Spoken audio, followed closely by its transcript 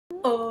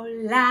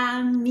Hola,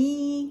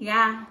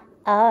 amiga.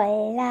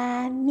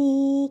 Hola,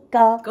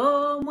 amigo.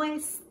 ¿Cómo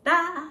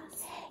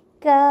estás?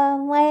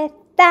 ¿Cómo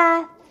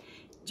estás?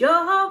 Yo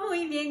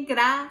muy bien,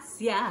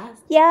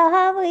 gracias.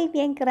 Yo muy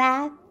bien,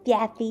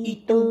 gracias.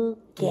 ¿Y tú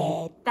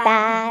qué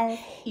tal?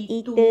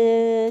 ¿Y tú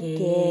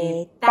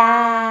qué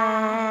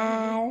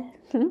tal?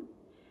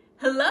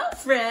 Hello,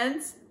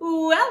 friends.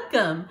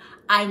 Welcome.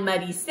 I'm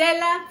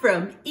Marisela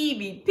from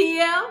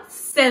EVPL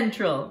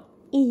Central.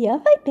 Y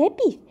yo soy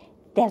Pepis,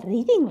 del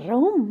Reading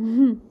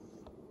Room.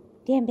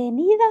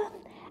 Bienvenidos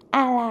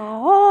a la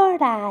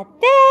Hora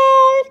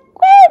del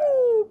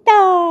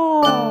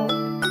Cuento.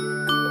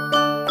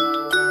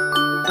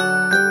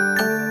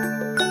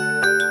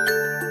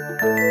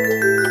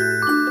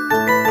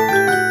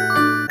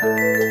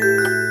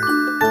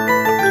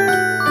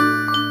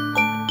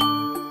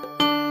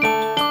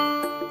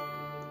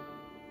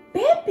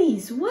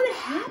 Pepis, what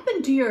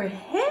happened to your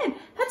head?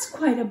 That's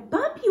quite a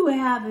bump you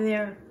have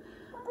there.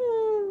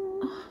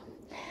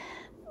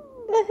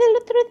 Desde el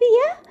otro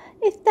día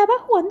estaba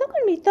jugando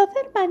con mis dos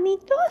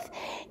hermanitos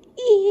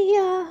y...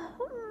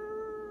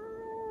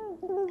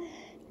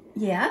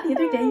 Yeah, the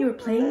other day you were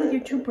playing with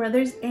your two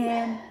brothers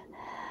and...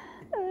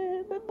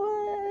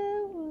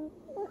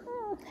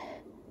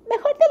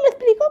 Mejor te lo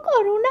explico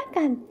con una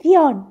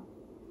canción.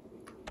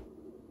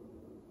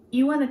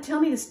 You want to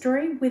tell me the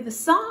story with a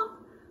song?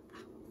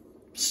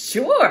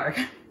 Sure,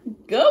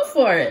 go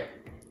for it.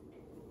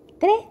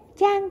 3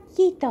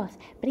 changuitos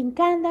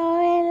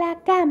brincando en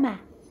la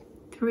cama.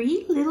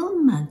 3 little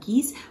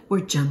monkeys were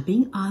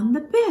jumping on the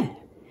bed.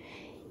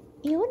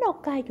 Y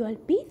uno cayó al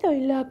piso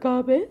y la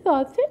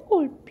cabeza se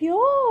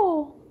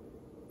golpeó.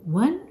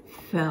 One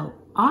fell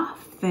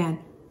off and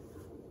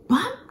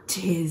bumped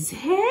his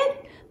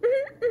head.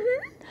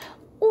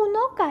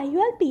 Uno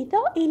cayó al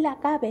piso y la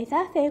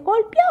cabeza se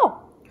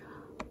golpeó.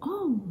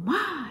 Oh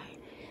my.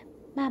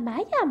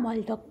 Mamá llamó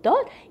al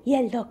doctor y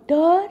el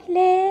doctor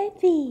le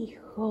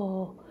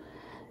dijo: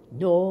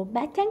 no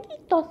más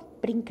changuitos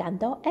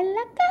brincando en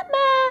la cama.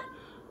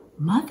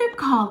 Mother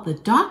called the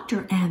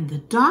doctor and the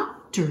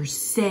doctor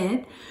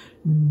said,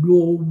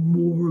 no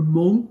more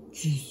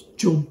monkeys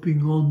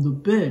jumping on the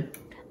bed.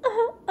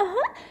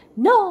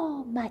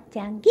 No más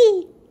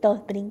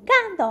changuitos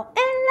brincando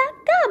en la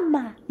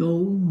cama. No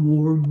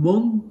more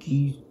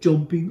monkeys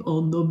jumping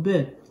on the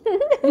bed.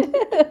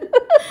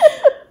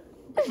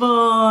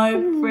 Boy,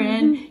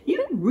 friend,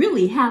 you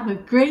really have a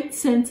great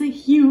sense of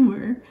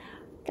humor.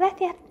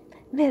 Gracias,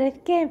 pero es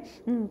que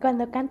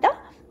cuando canto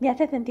me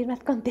hace sentir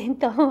más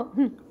contento.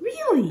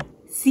 Really?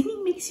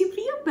 Singing makes you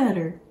feel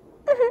better.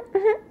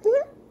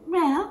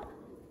 Well,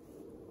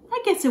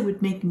 I guess it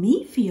would make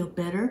me feel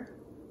better.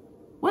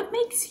 What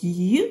makes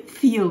you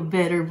feel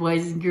better,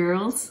 boys and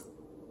girls?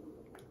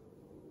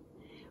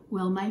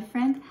 Well, my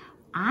friend,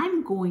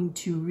 I'm going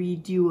to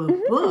read you a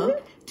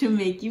book to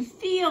make you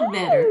feel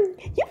better.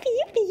 Yuppie,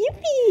 yuppie,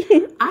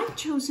 yuppie. I've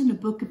chosen a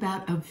book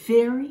about a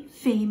very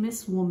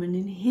famous woman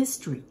in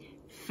history,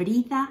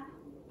 Frida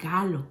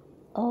Kahlo.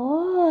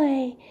 Oh,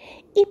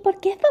 ¿y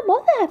por qué es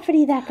famosa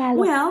Frida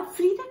Kahlo? Well,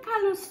 Frida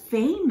Kahlo's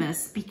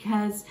famous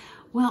because,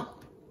 well,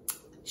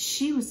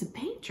 she was a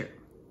painter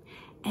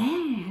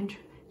and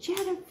she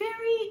had a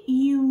very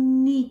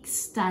unique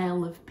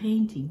style of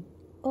painting.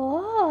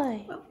 Oh.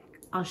 Well,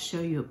 I'll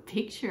show you a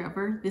picture of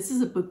her. This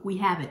is a book we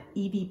have at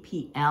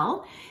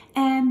EVPL.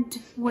 And,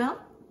 well,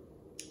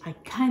 I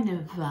kind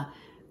of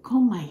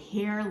comb my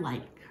hair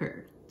like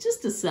her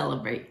just to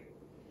celebrate.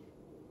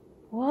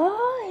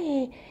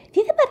 Oh,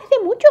 sí se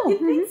parece mucho. You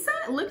think so?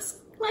 It looks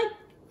like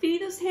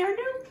Frida's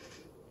hairdo?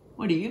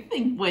 What do you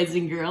think, boys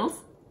and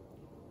girls?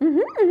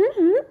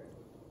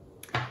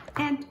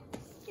 And,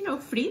 you know,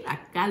 Frida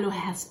Kahlo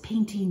has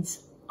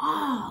paintings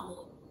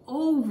all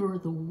over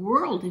the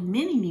world in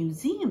many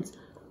museums.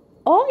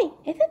 Oh,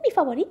 esa es mi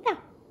favorita.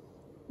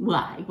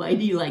 Why? Why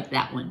do you like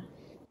that one?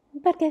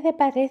 Porque se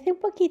parece un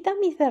poquito a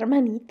mis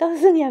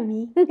hermanitos y a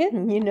mí.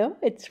 You know,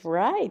 it's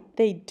right.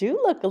 They do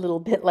look a little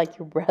bit like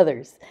your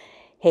brothers.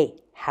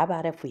 Hey, how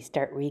about if we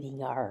start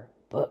reading our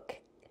book?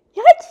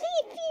 Sí,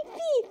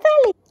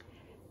 sale.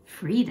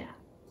 Frida,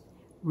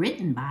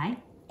 written by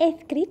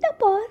Escrito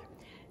por,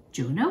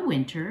 Jonah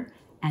Winter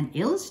and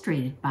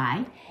illustrated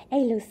by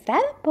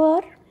ilustrado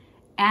por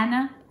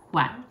Anna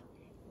White.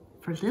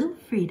 For little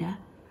Frida,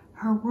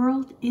 her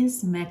world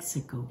is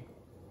Mexico.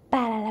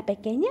 Para la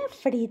pequeña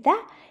Frida,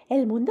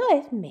 el mundo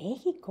es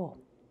México.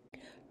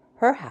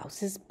 Her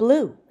house is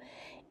blue.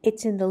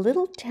 It's in the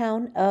little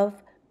town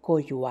of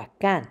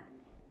Coyoacán.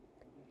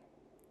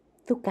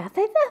 Su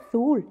casa es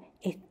azul.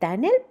 Está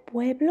en el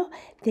pueblo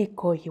de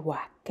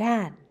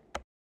Coyoacán.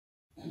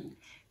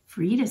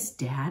 Frida's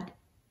dad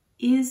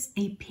is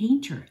a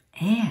painter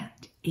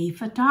and a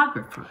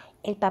photographer.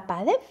 El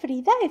papá de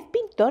Frida es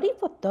pintor y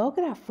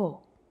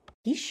fotógrafo.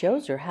 He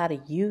shows her how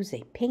to use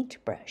a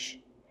paintbrush.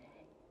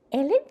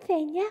 Él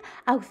enseña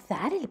a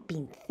usar el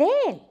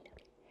pincel.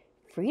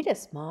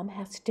 Frida's mom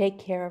has to take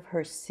care of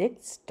her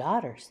 6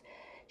 daughters.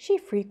 She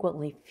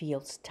frequently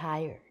feels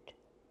tired.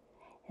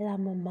 La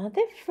mamá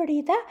de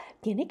Frida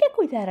tiene que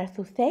cuidar a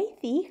sus 6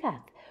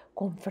 hijas.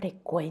 Con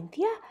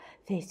frecuencia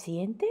se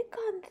siente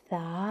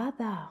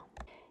cansada.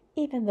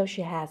 Even though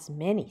she has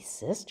many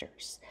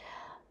sisters,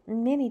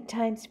 many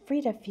times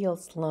Frida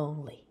feels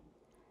lonely.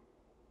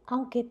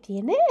 Aunque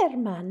tiene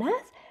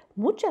hermanas,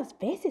 muchas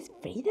veces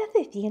Frida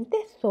se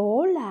siente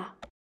sola.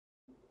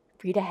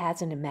 Frida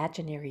has an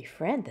imaginary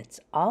friend that's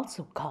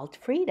also called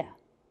Frida.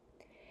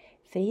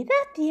 Frida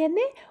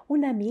tiene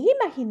una amiga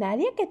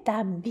imaginaria que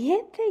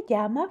también se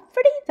llama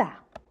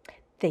Frida.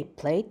 They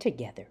play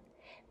together.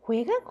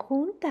 Juegan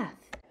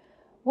juntas.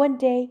 One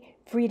day,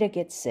 Frida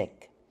gets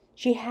sick.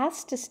 She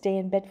has to stay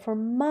in bed for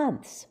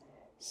months.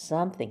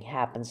 Something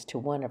happens to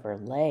one of her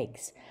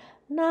legs.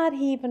 Not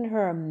even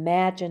her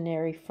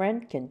imaginary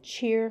friend can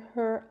cheer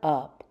her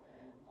up.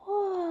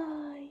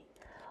 Ay,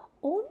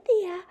 un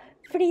día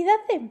Frida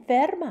se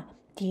enferma.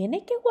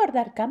 Tiene que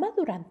guardar cama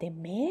durante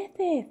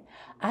meses.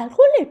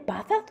 Algo le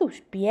pasa a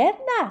sus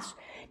piernas.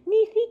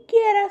 Ni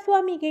siquiera su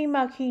amiga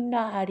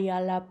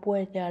imaginaria la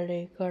puede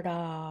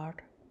alegrar.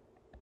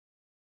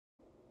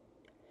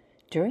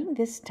 During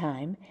this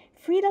time,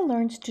 Frida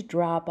learns to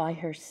draw by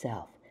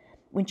herself.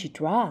 When she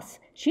draws,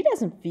 she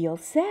doesn't feel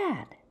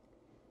sad.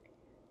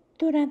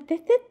 Durante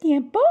este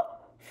tiempo,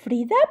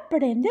 Frida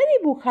aprende a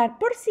dibujar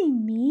por sí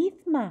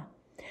misma.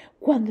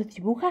 Cuando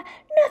dibuja,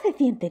 no se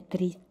siente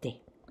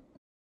triste.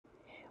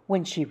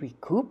 When she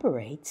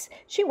recuperates,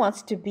 she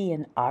wants to be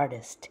an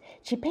artist.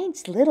 She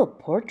paints little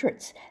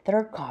portraits that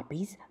are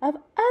copies of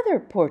other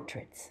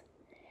portraits.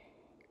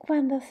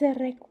 Cuando se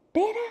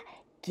recupera,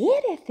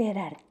 quiere ser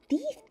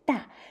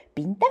artista.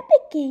 Pinta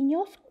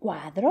pequeños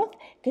cuadros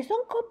que son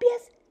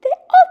copias de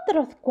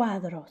otros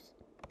cuadros.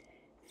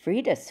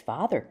 Frida's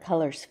father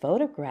colors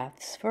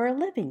photographs for a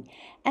living,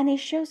 and he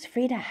shows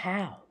Frida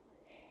how.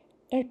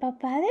 El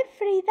papá de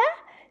Frida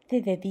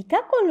se dedica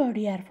a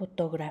colorear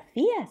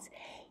fotografías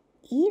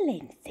y le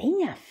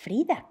enseña a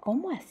Frida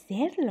cómo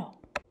hacerlo.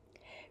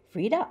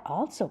 Frida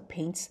also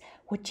paints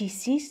what she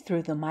sees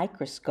through the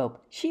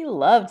microscope. She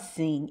loves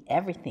seeing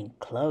everything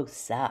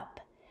close up.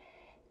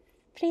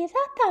 Frida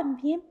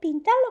también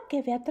pinta lo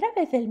que ve a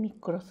través del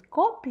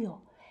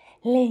microscopio.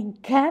 Le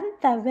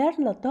encanta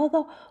verlo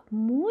todo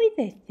muy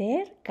de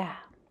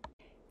cerca.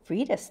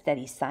 Frida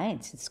studies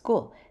science in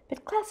school,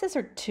 but classes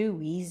are too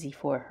easy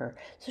for her,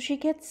 so she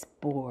gets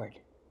bored.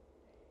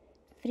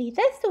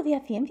 Frida estudia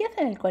ciencias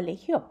en el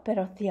colegio,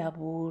 pero se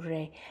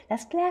aburre.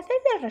 Las clases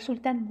le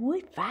resultan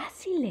muy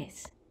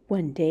fáciles.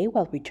 One day,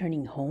 while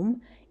returning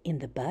home in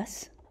the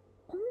bus,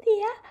 un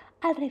día,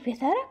 al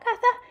regresar a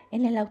casa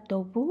en el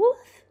autobús,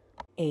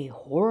 a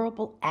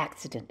horrible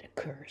accident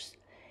occurs.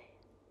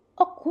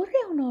 Ocurre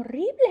un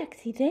horrible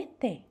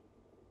accidente.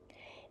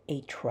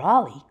 A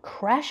trolley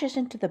crashes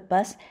into the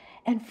bus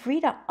and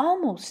Frida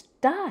almost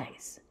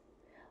dies.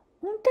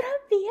 Un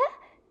tranvía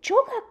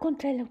choca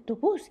contra el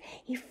autobús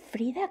y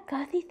Frida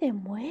casi se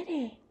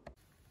muere.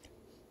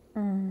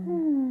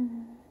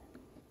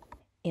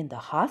 In the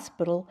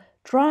hospital,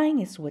 drawing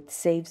is what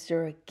saves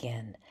her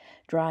again.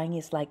 Drawing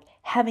is like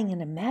having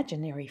an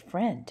imaginary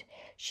friend.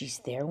 She's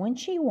there when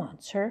she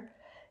wants her.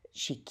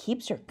 She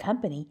keeps her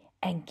company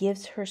and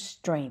gives her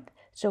strength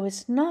so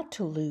as not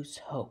to lose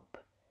hope.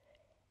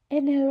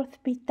 En el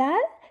hospital,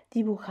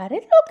 dibujar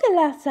es lo que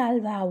la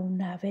salva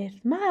una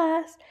vez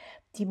más.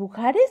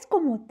 Dibujar es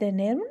como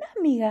tener una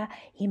amiga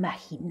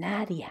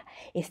imaginaria.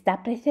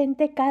 Está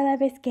presente cada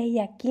vez que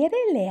ella quiere,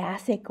 le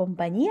hace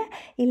compañía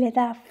y le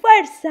da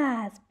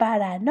fuerzas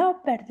para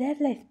no perder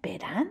la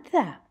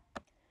esperanza.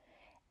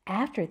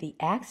 After the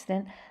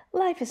accident,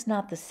 life is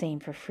not the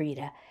same for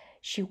Frida.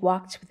 She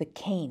walks with a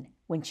cane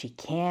when she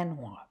can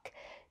walk.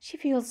 She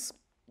feels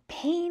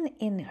pain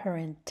in her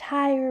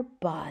entire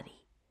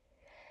body.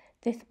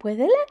 Después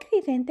del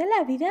accidente,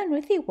 la vida no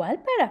es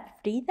igual para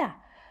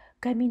Frida.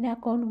 Camina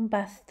con un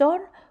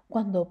bastón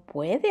cuando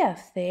puede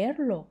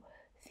hacerlo.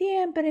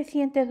 Siempre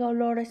siente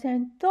dolores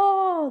en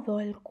todo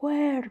el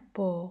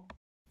cuerpo.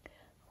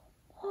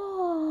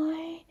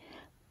 Ay.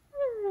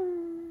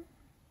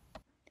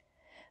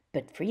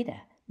 But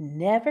Frida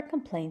never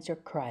complains or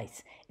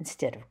cries.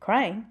 Instead of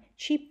crying,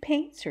 she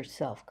paints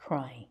herself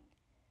crying.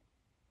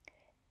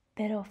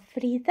 Pero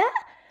Frida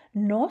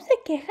no se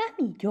queja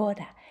ni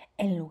llora.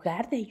 En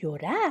lugar de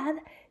llorar,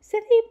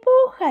 se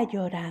dibuja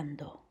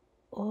llorando.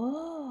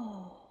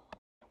 Oh.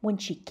 When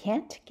she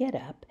can't get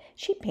up,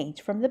 she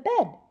paints from the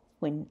bed.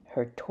 When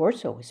her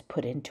torso is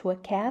put into a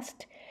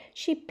cast,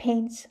 she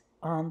paints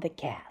on the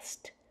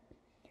cast.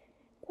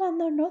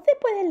 Cuando no se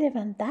puede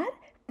levantar,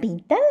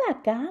 pinta en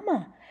la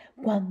cama.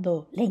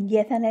 Cuando le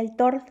enyesan el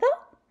torso,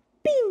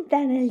 pinta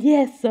en el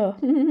yeso.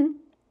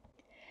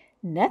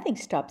 Nothing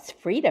stops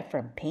Frida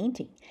from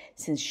painting.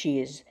 Since she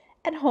is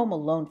at home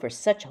alone for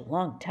such a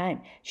long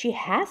time, she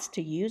has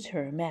to use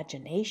her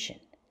imagination.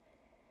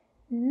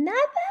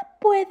 Nada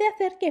puede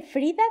hacer que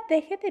Frida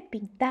deje de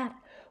pintar.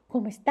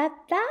 Como está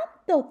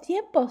tanto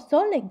tiempo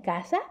sola en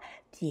casa,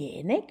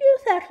 tiene que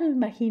usar su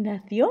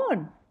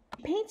imaginación.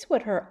 She paints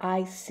what her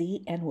eyes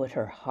see and what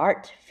her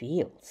heart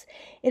feels.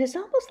 It is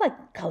almost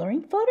like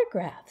coloring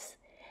photographs.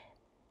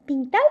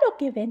 Pinta lo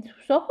que ven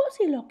sus ojos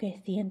y lo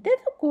que siente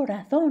su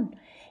corazón.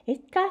 Es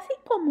casi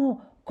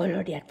como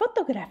colorear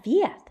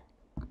fotografías.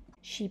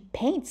 She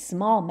paints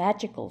small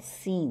magical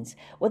scenes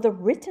with a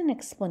written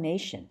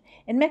explanation.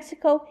 In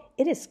Mexico,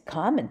 it is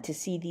common to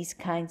see these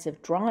kinds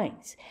of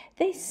drawings.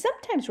 They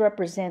sometimes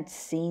represent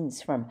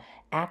scenes from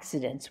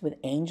accidents with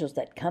angels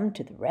that come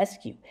to the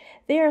rescue.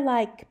 They are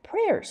like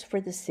prayers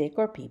for the sick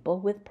or people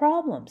with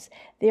problems.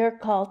 They are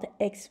called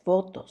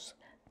ex-votos.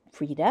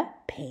 Frida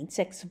paints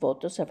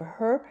ex-votos of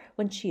her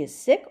when she is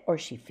sick or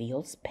she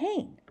feels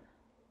pain.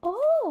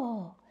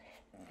 Oh,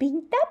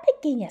 pinta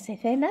pequeñas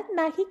escenas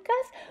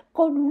mágicas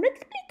con una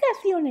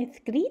explicación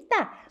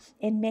escrita.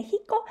 En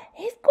México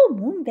es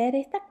común ver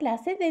esta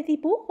clase de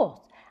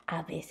dibujos.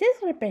 A veces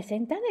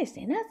representan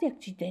escenas de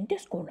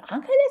accidentes con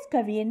ángeles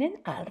que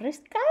vienen al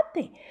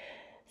rescate.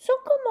 Son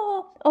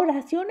como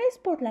oraciones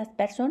por las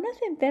personas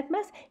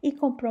enfermas y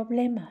con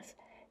problemas.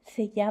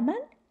 Se llaman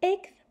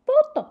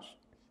ex-votos.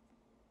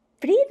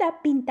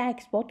 Frida pinta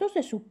ex-votos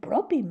de su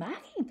propia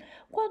imagen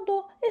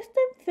cuando está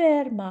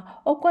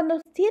enferma o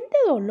cuando siente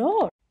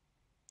dolor.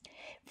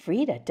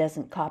 Frida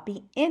doesn't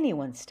copy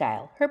anyone's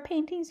style. Her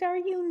paintings are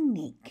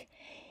unique.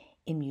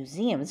 In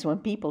museums, when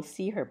people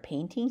see her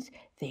paintings,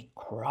 they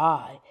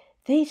cry,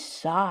 they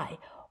sigh,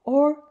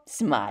 or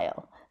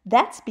smile.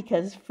 That's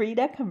because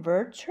Frida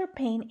converts her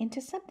pain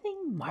into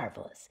something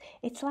marvelous.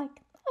 It's like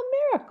a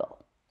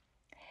miracle.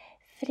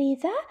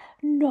 Frida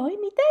no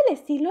imita el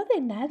estilo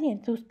de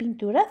nadie. Sus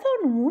pinturas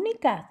son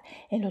únicas.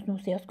 En los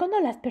museos, cuando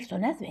las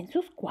personas ven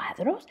sus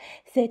cuadros,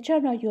 se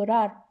echan a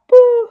llorar.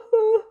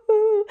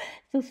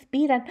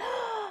 Suspiran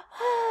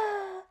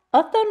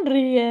o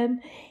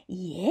sonríen.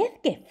 Y es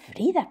que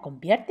Frida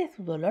convierte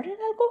su dolor en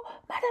algo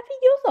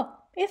maravilloso.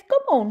 Es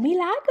como un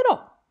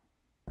milagro.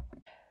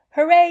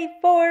 Hooray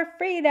for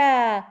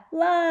Frida!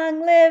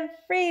 Long live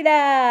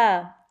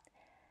Frida!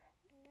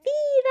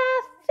 ¡Viva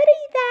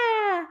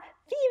Frida!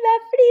 ¡Viva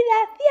Frida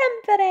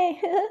siempre!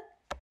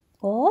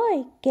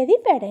 ¡Ay, qué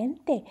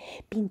diferente!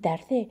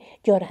 Pintarse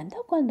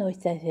llorando cuando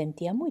se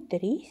sentía muy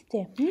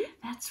triste.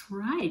 That's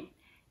right.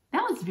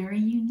 That was very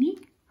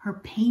unique. Her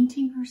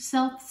painting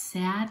herself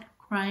sad,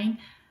 crying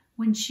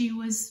when she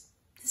was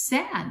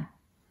sad.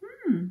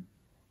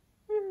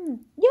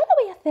 Yo lo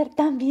voy a hacer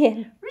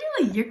también.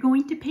 Really? You're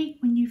going to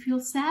paint when you feel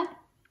sad?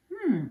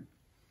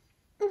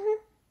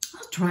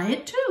 I'll try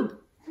it too.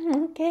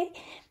 Okay.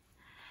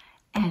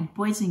 And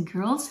boys and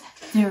girls,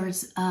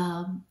 there's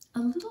a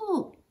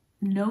little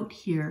note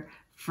here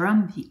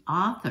from the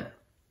author.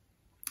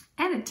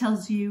 And it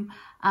tells you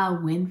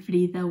when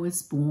Frida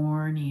was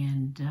born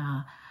and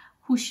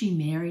who she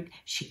married.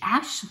 She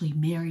actually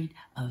married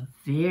a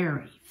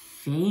very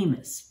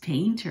famous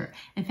painter.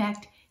 In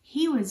fact,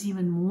 he was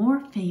even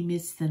more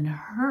famous than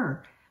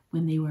her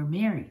when they were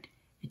married.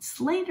 It's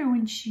later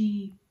when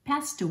she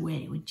passed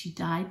away, when she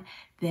died,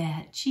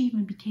 that she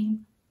even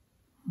became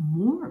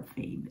more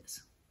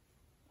famous.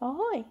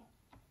 Ay.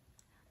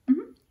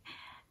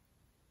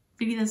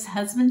 Frida's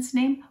husband's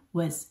name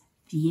was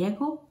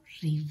Diego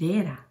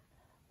Rivera.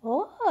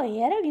 Oh,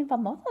 era bien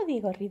famoso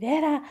Diego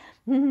Rivera,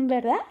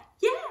 ¿verdad?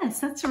 Yes,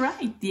 that's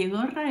right.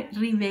 Diego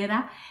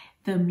Rivera,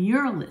 the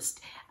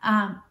muralist.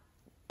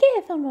 ¿Qué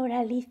es un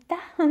muralista?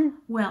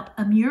 Well,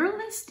 a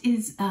muralist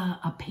is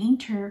a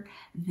painter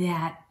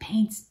that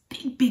paints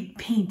big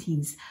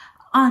paintings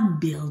on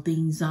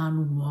buildings,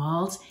 on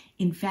walls.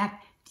 In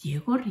fact,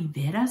 Diego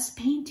Rivera's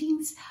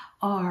paintings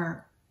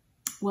are,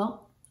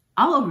 well,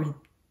 all over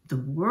the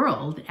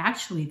world.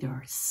 Actually, there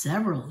are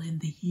several in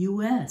the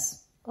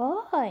U.S.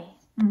 Ay.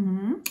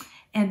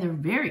 And they're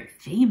very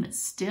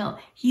famous still.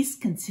 He's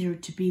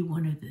considered to be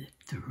one of the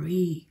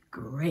three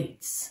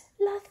greats.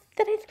 Los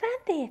tres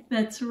grandes.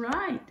 That's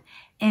right.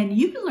 And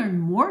you can learn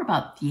more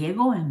about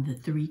Diego and the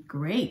three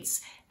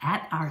greats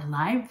at our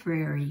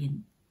library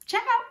and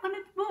check out one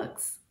of the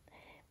books.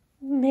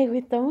 Me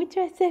gustó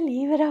mucho ese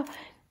libro.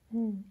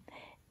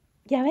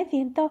 Ya me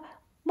siento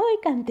muy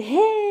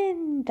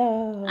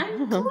contento.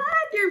 I'm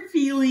glad you're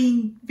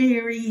feeling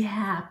very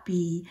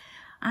happy.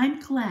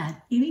 I'm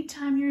glad.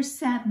 Anytime you're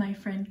sad, my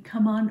friend,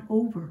 come on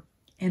over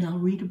and I'll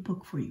read a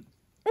book for you.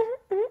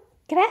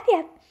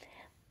 Gracias.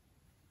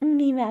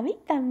 Mi mami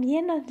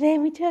también nos lee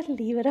muchos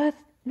libros.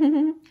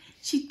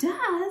 She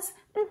does?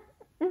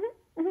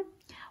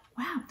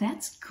 Wow,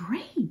 that's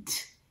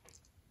great.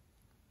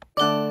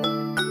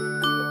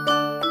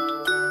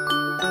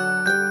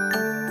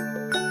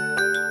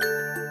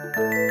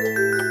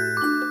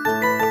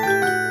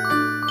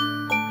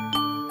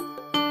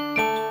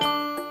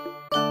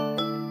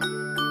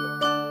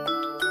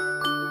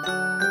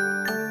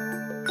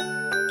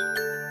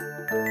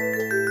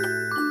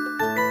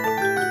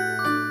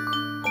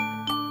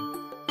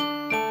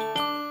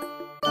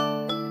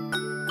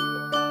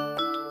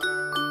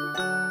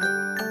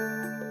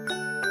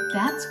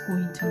 That's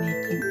going to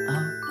make you a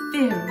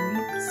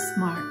very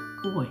smart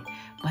boy.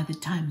 By the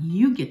time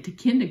you get to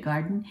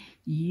kindergarten,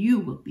 you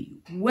will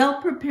be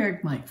well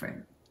prepared, my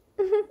friend.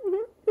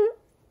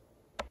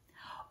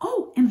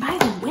 Oh, and by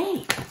the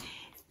way,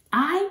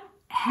 I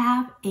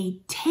have a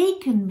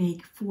take and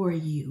make for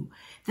you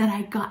that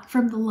I got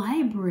from the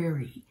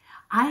library.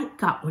 I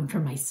got one for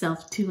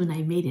myself too, and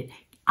I made it.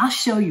 I'll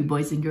show you,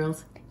 boys and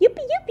girls.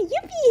 Yippee, yippee,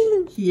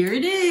 yippee! Here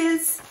it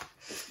is.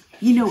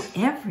 You know,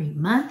 every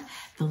month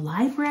the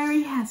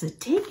library has a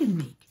take and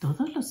make.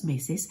 Todos los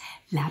meses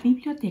la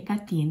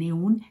biblioteca tiene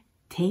un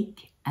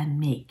take and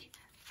make.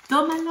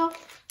 Tómalo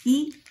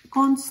y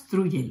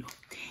constrúyelo.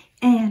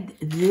 And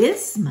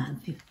this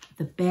month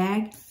the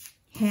bag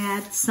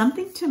had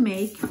something to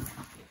make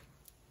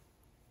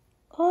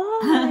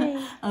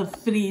of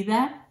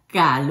Frida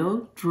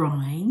Kahlo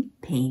drawing,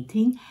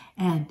 painting,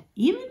 and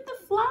even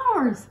the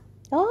flowers.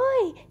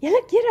 ¡Ay! ¡Ya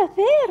lo quiero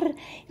hacer!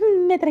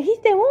 Me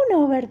trajiste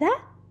uno, ¿verdad?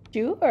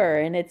 Sure,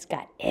 and it's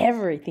got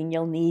everything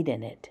you'll need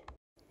in it.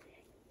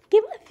 ¡Qué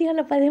emoción!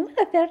 ¿Lo podemos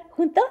hacer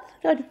juntos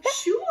ahorita?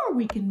 Sure,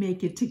 we can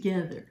make it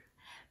together.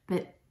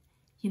 But,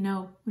 you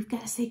know, we've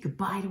got to say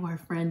goodbye to our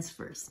friends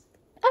first.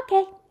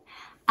 Okay.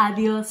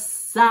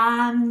 Adiós,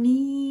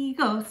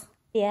 amigos.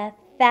 Adiós,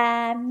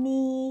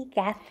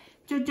 amigas.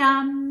 Yo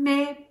ya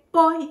me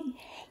voy.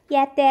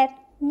 Ya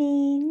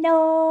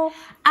terminó.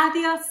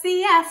 Adiós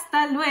y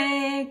hasta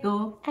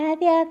luego.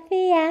 Adiós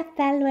y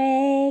hasta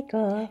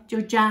luego. Yo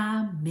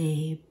ya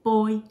me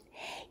voy.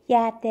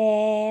 Ya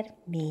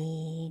terminó.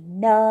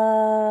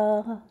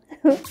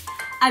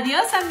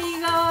 Adiós,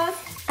 amigos.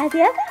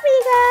 Adiós,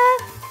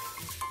 amigos.